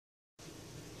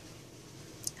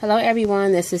Hello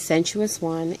everyone, this is Sensuous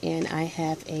One, and I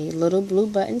have a little blue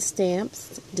button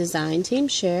stamps design team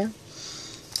share.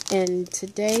 And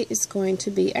today is going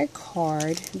to be a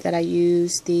card that I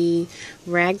use the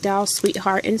Ragdoll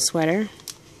Sweetheart and Sweater.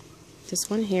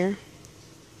 This one here.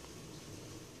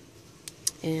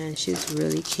 And she's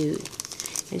really cute.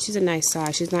 And she's a nice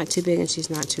size. She's not too big and she's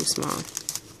not too small.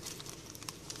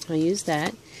 I'll use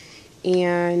that.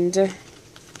 And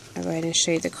I'll go ahead and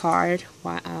show you the card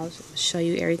while I'll show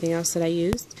you everything else that I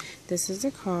used. This is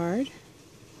the card.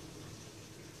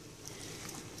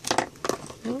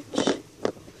 Ouch.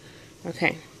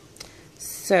 Okay,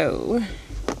 so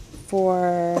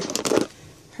for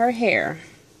her hair,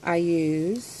 I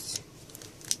used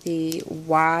the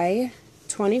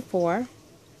Y24.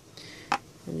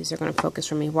 And these are going to focus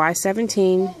for me.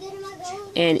 Y17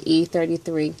 and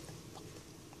E33.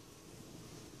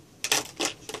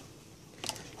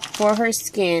 For her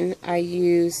skin, I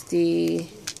used the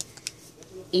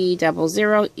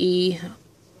E00,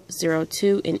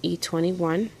 E02, and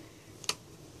E21.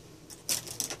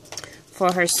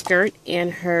 For her skirt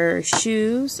and her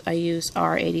shoes, I used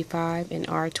R85 and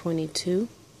R22.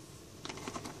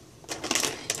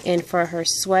 And for her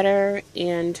sweater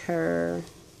and her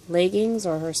leggings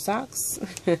or her socks,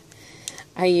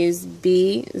 I used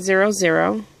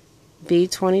B00,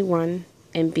 B21,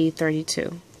 and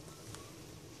B32.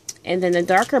 And then the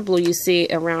darker blue you see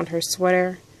around her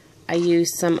sweater, I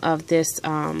used some of this,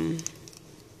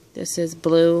 this is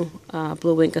blue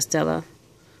Wink Stella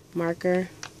marker.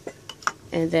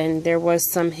 And then there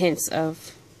was some hints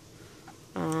of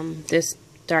this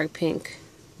dark pink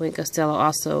Wink Stella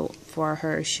also for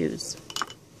her shoes.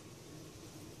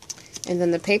 And then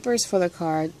the papers for the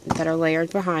card that are layered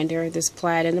behind her, this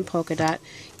plaid and the polka dot,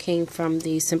 came from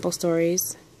the Simple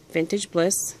Stories Vintage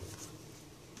Bliss.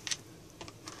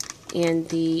 And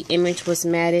the image was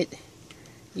matted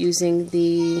using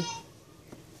the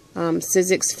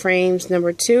Sizzix Frames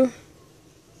number 2,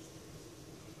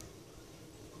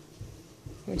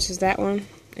 which is that one,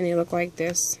 and they look like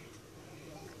this.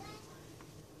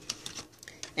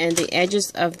 And the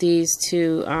edges of these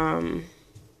two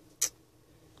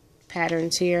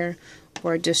patterns here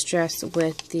were distressed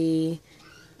with the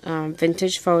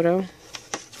vintage photo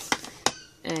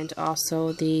and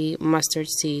also the mustard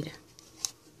seed.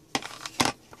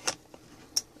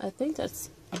 I think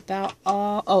that's about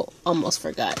all. Oh, almost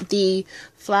forgot. The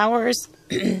flowers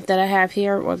that I have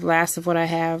here were the last of what I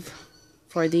have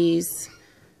for these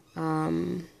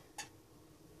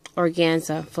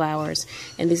organza flowers.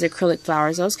 And these acrylic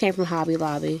flowers. Those came from Hobby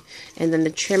Lobby. And then the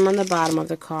trim on the bottom of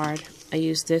the card, I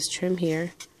used this trim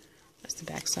here. That's the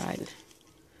back side.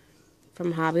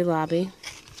 From Hobby Lobby.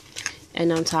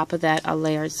 And on top of that, I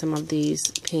layered some of these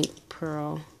pink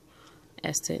pearl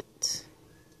essence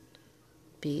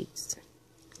beads,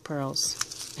 pearls.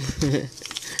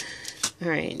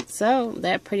 Alright, so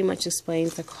that pretty much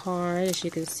explains the card. As you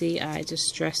can see, I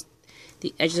distressed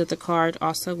the edges of the card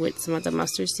also with some of the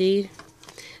mustard seed.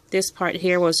 This part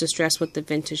here was distressed with the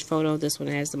vintage photo. This one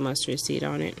has the mustard seed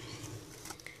on it.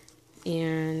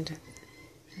 And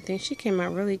I think she came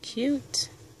out really cute.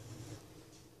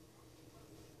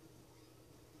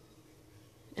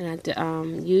 And I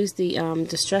used the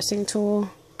distressing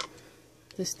tool,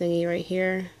 this thingy right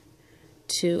here,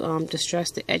 to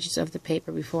distress the edges of the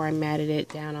paper before I matted it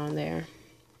down on there.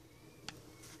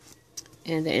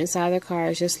 And the inside of the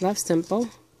card is just left simple.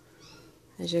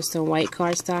 It's just some white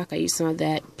cardstock. I used some of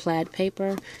that plaid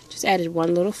paper. Just added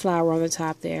one little flower on the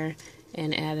top there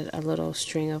and added a little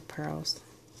string of pearls.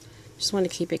 Just want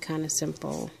to keep it kind of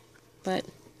simple, but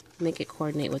make it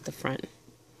coordinate with the front.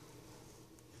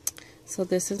 So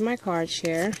this is my card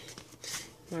share.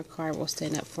 My card will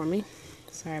stand up for me.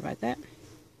 Sorry about that.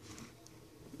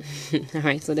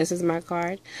 Alright, so this is my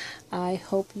card. I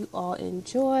hope you all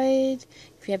enjoyed.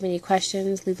 If you have any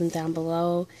questions, leave them down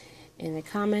below in the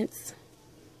comments.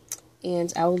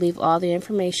 And I will leave all the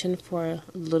information for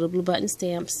Little Blue Button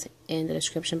stamps in the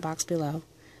description box below.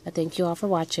 I thank you all for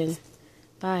watching.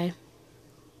 Bye.